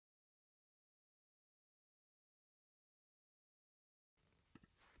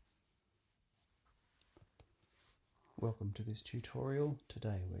Welcome to this tutorial.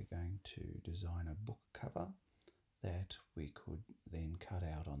 Today we're going to design a book cover that we could then cut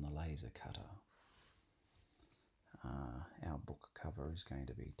out on the laser cutter. Our book cover is going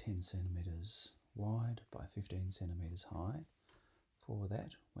to be 10 centimeters wide by 15 centimeters high. For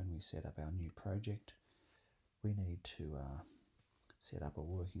that, when we set up our new project, we need to set up a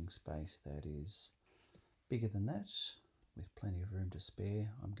working space that is bigger than that with plenty of room to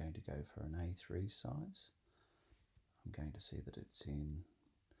spare. I'm going to go for an A3 size. I'm going to see that it's in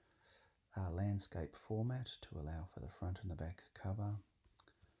landscape format to allow for the front and the back cover.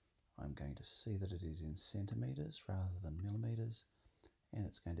 I'm going to see that it is in centimetres rather than millimetres, and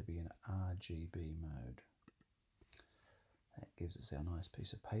it's going to be in RGB mode. That gives us our nice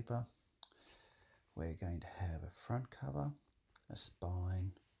piece of paper. We're going to have a front cover, a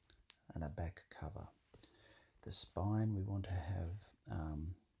spine and a back cover. The spine, we want to have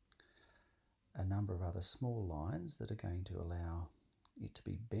a number of other small lines that are going to allow it to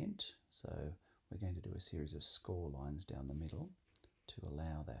be bent. So we're going to do a series of score lines down the middle to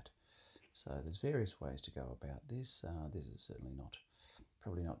allow that. So there's various ways to go about this. This is certainly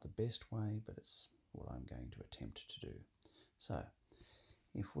probably not the best way, but it's what I'm going to attempt to do. So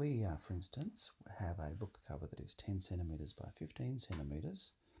if we, for instance, have a book cover that is 10 centimeters by 15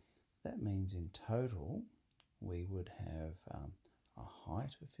 centimeters, that means in total we would have a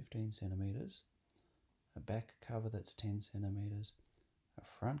height of 15 centimeters, a back cover that's 10 centimeters, a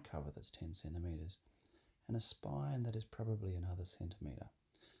front cover that's 10 centimeters, and a spine that is probably another centimeter.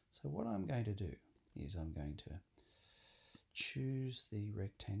 So what I'm going to do is I'm going to choose the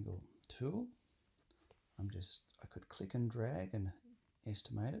rectangle tool. I could click and drag and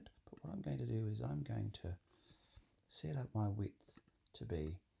estimate it, but what I'm going to do is I'm going to set up my width to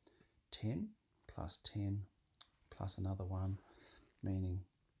be 10 plus 10 plus another one, meaning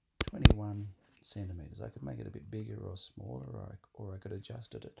 21 centimeters. I could make it a bit bigger or smaller, or I could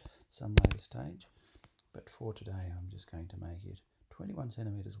adjust it at some later stage, but for today I'm just going to make it 21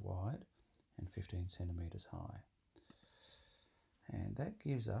 centimeters wide and 15 centimeters high. And that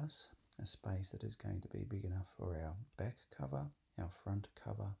gives us a space that is going to be big enough for our back cover, our front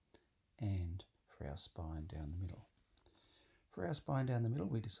cover, and for our spine down the middle. For our spine down the middle,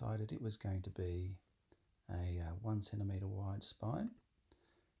 we decided it was going to be a 1 centimeter wide spine.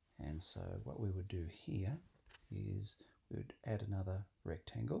 And so what we would do here is we would add another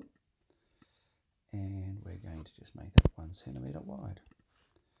rectangle, and we're going to just make that 1 centimeter wide.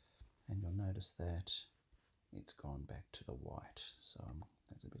 And you'll notice that it's gone back to the white, so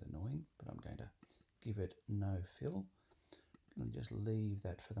that's a bit annoying, but I'm going to give it no fill and just leave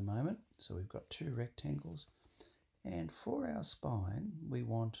that for the moment. So we've got two rectangles, and for our spine we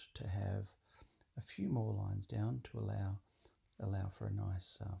want to have a few more lines down to allow for a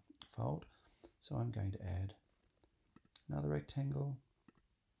nice fold. So I'm going to add another rectangle,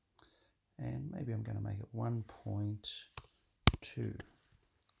 and maybe I'm going to make it 1.2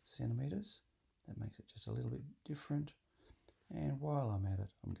 centimeters. That makes it just a little bit different. And while I'm at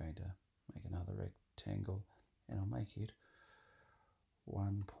it, I'm going to make another rectangle, and I'll make it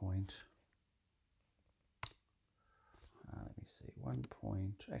 1 point. Let me see,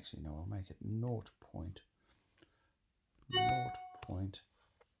 actually no, I'll make it 0.8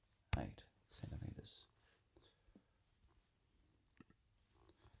 centimeters.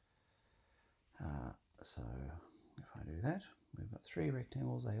 So if I do that, we've got three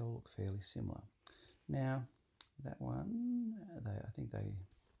rectangles. They all look fairly similar. Now that one, I think they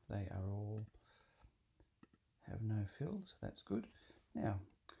are all have no fill, so that's good. Now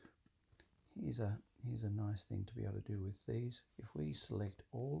here's a nice thing to be able to do with these. If we select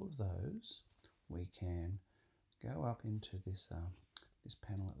all of those, we can go up into this this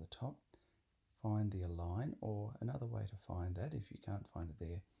panel at the top, find the align, or another way to find that, if you can't find it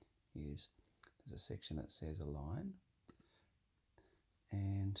there, is there's a section that says align,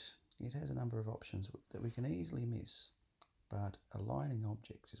 and it has a number of options that we can easily miss, but aligning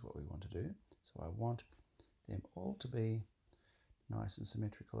objects is what we want to do. So I want them all to be nice and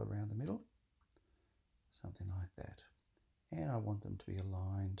symmetrical around the middle, something like that, and I want them to be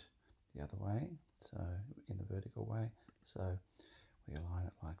aligned the other way, so in the vertical way. So we align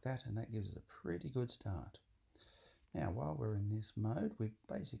it like that, and that gives us a pretty good start. Now while we're in this mode, we've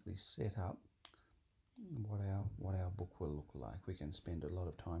basically set up what our book will look like. We can spend a lot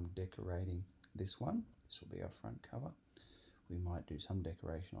of time decorating this one. This will be our front cover. We might do some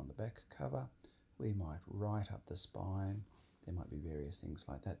decoration on the back cover. We might write up the spine. There might be various things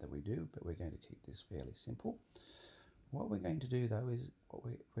like that we do, but we're going to keep this fairly simple. What we're going to do though is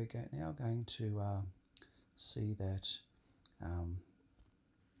we're now going to see that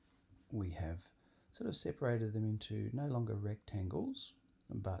we have sort of separated them into no longer rectangles,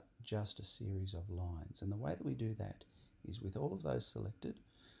 but just a series of lines. And the way that we do that is with all of those selected,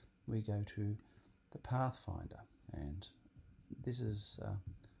 we go to the Pathfinder, and this is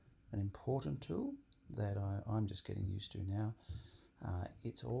an important tool that I'm just getting used to now.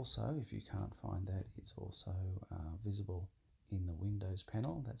 It's also, if you can't find that, it's also visible in the Windows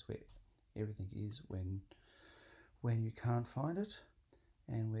panel. That's where everything is when you can't find it.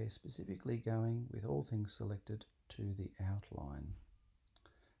 And we're specifically going, with all things selected, to the outline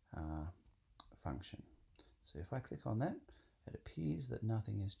function. So if I click on that, it appears that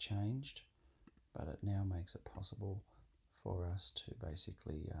nothing has changed, but it now makes it possible for us to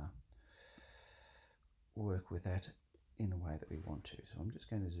basically work with that in the way that we want to. So I'm just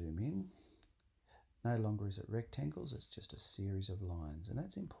going to zoom in. No longer is it rectangles, it's just a series of lines. And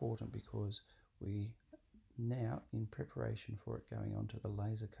that's important because we now, in preparation for it going onto the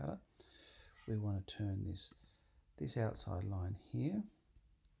laser cutter, we want to turn this outside line here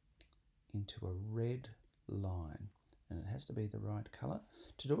into a red line, and it has to be the right color.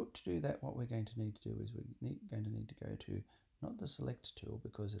 To do that, what we're going to need to do is we're going to need to go to, not the select tool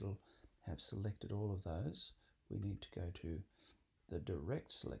because it'll have selected all of those. We need to go to the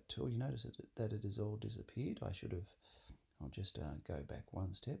direct select tool. You notice that it has all disappeared. I'll just go back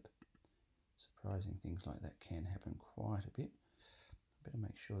one step. Surprising things like that can happen quite a bit. Better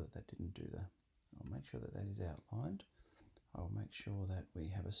make sure that didn't do I'll make sure that is outlined. I'll make sure that we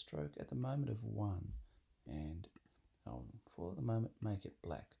have a stroke at the moment of 1, and I'll, for the moment, make it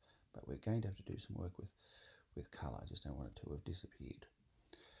black. But we're going to have to do some work with colour. I just don't want it to have disappeared.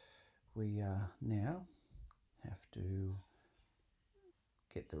 We now have to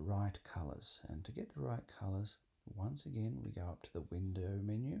get the right colours, and to get the right colours, once again we go up to the window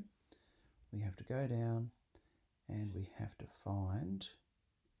menu. We have to go down and we have to find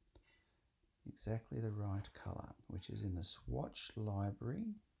exactly the right colour, which is in the swatch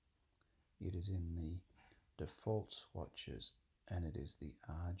library. It is in the default swatches, and it is the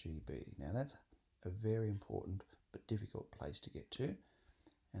RGB. Now that's a very important but difficult place to get to,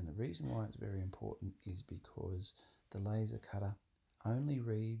 and the reason why it's very important is because the laser cutter only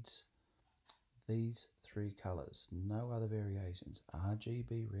reads these 3 colours, no other variations: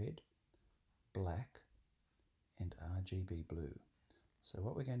 RGB red, black, and RGB blue. So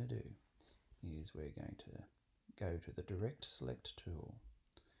what we're going to do is we're going to go to the direct select tool.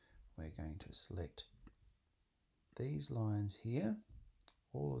 We're going to select these lines here,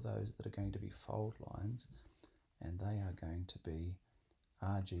 all of those that are going to be fold lines, and they are going to be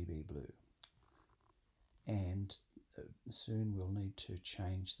RGB blue. And soon we'll need to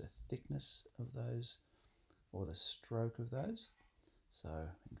change the thickness of those, or the stroke of those. So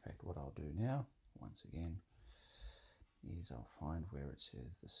in fact what I'll do now, once again, is I'll find where it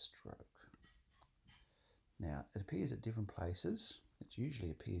says the stroke. Now it appears at different places. It usually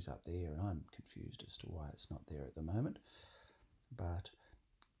appears up there, and I'm confused as to why it's not there at the moment. But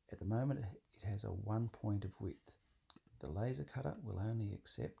at the moment it has a 1 point of width. The laser cutter will only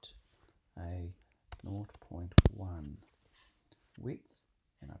accept a 0.1 width,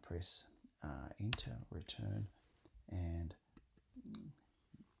 and I press enter, return, and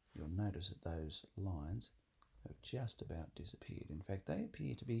you'll notice that those lines have just about disappeared. In fact, they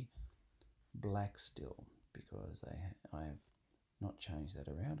appear to be black still because I have not changed that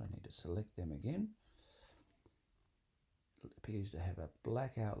around. I need to select them again. It appears to have a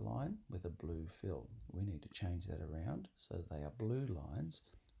black outline with a blue fill. We need to change that around so that they are blue lines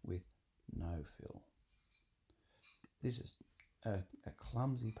with no fill. This is a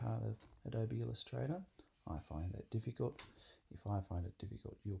clumsy part of Adobe Illustrator. I find that difficult. If I find it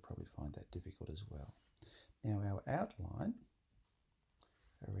difficult, you'll probably find that difficult as well. Now our outline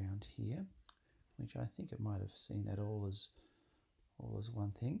around here, which I think it might have seen that all as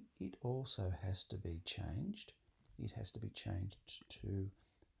one thing, it also has to be changed. It has to be changed to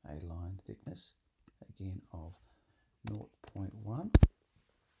a line thickness, again of 0.1,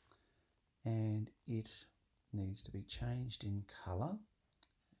 and it needs to be changed in colour.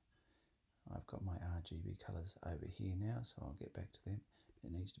 I've got my RGB colours over here now, so I'll get back to them.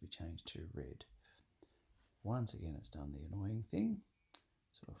 It needs to be changed to red. Once again, it's done the annoying thing,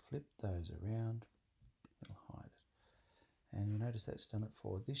 so I'll flip those around, it'll hide it. And you'll notice that's done it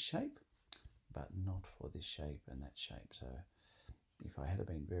for this shape, but not for this shape and that shape. So if I had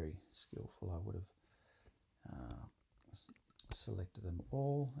been very skillful, I would have selected them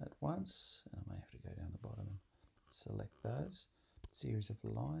all at once, and I may have to go down the bottom and select those series of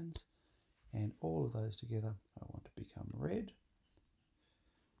lines, and all of those together I want to become red.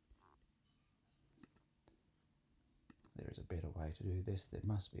 There is a better way to do this. There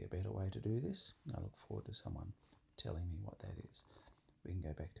must be a better way to do this. I look forward to someone telling me what that is. We can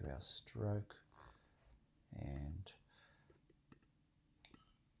go back to our stroke and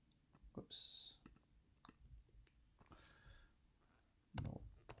whoops,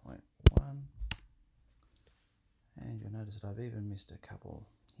 0.1, and you'll notice that I've even missed a couple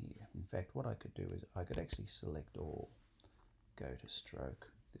here. In fact, what I could do is I could actually select all, go to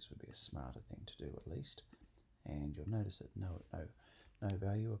stroke. This would be a smarter thing to do at least, and you'll notice that no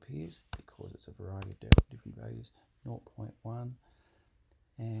value appears because it's a variety of different values. 0.1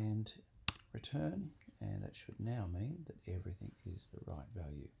 and return, and that should now mean that everything is the right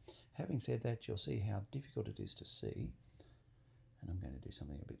value. Having said that, you'll see how difficult it is to see, and I'm going to do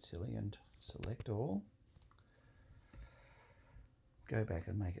something a bit silly and select all, go back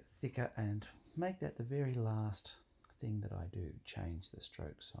and make it thicker and make that the very last thing that I do, change the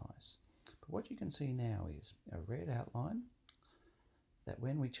stroke size. But what you can see now is a red outline that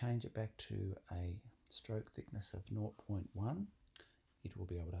when we change it back to a stroke thickness of 0.1, it will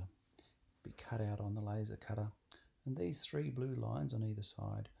be able to be cut out on the laser cutter, and these three blue lines on either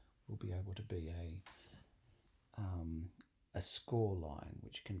side will be able to be a score line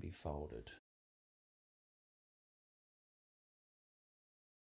which can be folded.